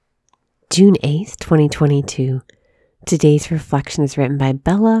June 8th, 2022. Today's reflection is written by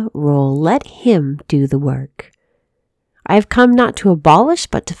Bella Roll. Let him do the work. I have come not to abolish,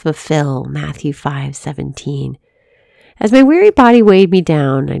 but to fulfill. Matthew 5:17. As my weary body weighed me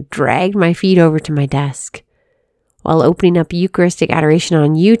down, I dragged my feet over to my desk. While opening up Eucharistic Adoration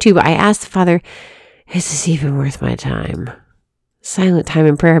on YouTube, I asked the Father, is this even worth my time? Silent time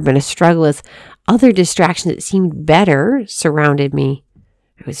in prayer had been a struggle as other distractions that seemed better surrounded me.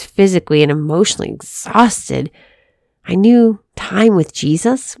 I was physically and emotionally exhausted. I knew time with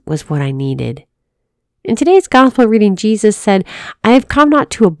Jesus was what I needed. In today's gospel reading, Jesus said, I have come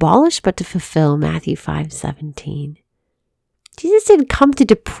not to abolish, but to fulfill. Matthew 5:17. Jesus didn't come to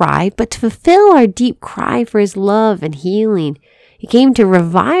deprive, but to fulfill our deep cry for his love and healing. He came to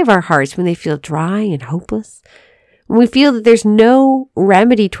revive our hearts when they feel dry and hopeless. When we feel that there's no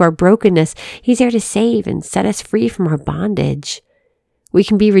remedy to our brokenness, he's there to save and set us free from our bondage. We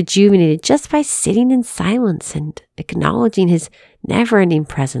can be rejuvenated just by sitting in silence and acknowledging his never-ending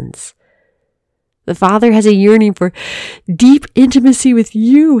presence. The Father has a yearning for deep intimacy with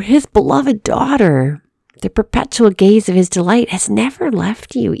you, his beloved daughter. The perpetual gaze of his delight has never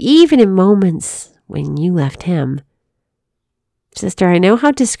left you, even in moments when you left him. Sister, I know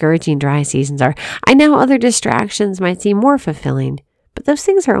how discouraging dry seasons are. I know other distractions might seem more fulfilling, but those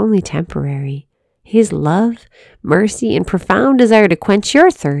things are only temporary. His love, mercy, and profound desire to quench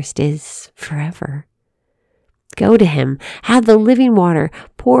your thirst is forever. Go to him, have the living water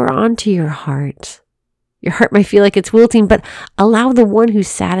pour onto your heart. Your heart might feel like it's wilting, but allow the one who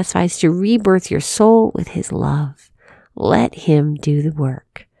satisfies to rebirth your soul with his love. Let him do the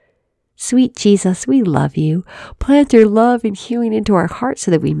work. Sweet Jesus, we love you. Plant your love and healing into our hearts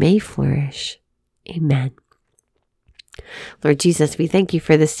so that we may flourish. Amen. Lord Jesus, we thank you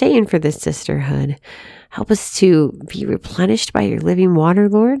for this day and for this sisterhood. Help us to be replenished by your living water,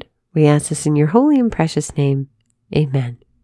 Lord. We ask this in your holy and precious name. Amen.